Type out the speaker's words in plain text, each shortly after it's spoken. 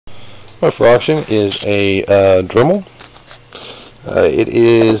For auction is a Dremel. It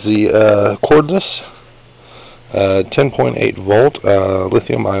is the Cordless 10.8 volt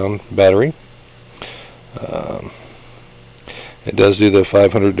lithium-ion battery. Um, it does do the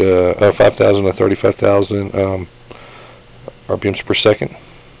 5,000 to 35,000 RPMs per second.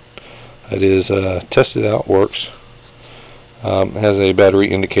 It is tested out, works. Has a battery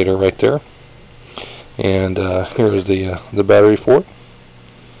indicator right there, and here is the battery for it.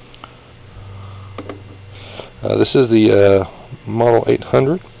 This is the Model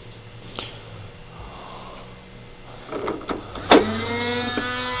 800. It's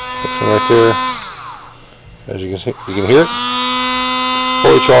right there. As you can hear it,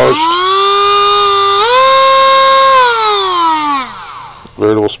 fully charged,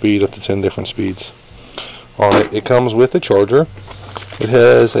 variable speed up to 10 different speeds. On it, it comes with a charger. It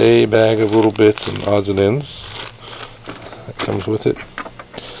has a bag of little bits and odds and ends that comes with it.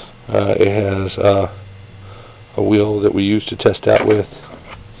 It has a wheel that we use to test out with.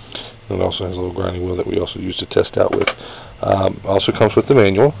 And it also has a little grinding wheel that we also use to test out with. Also comes with the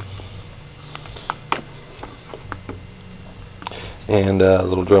manual. And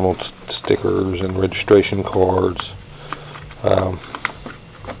little Dremel stickers and registration cards.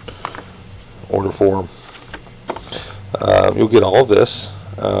 Order form. You'll get all of this.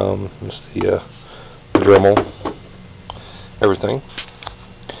 It's the Dremel, everything.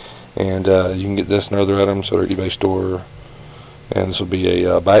 And you can get this and other items at our eBay store. And this will be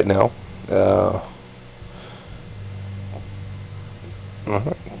a buy it now.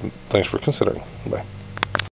 Thanks for considering. Bye.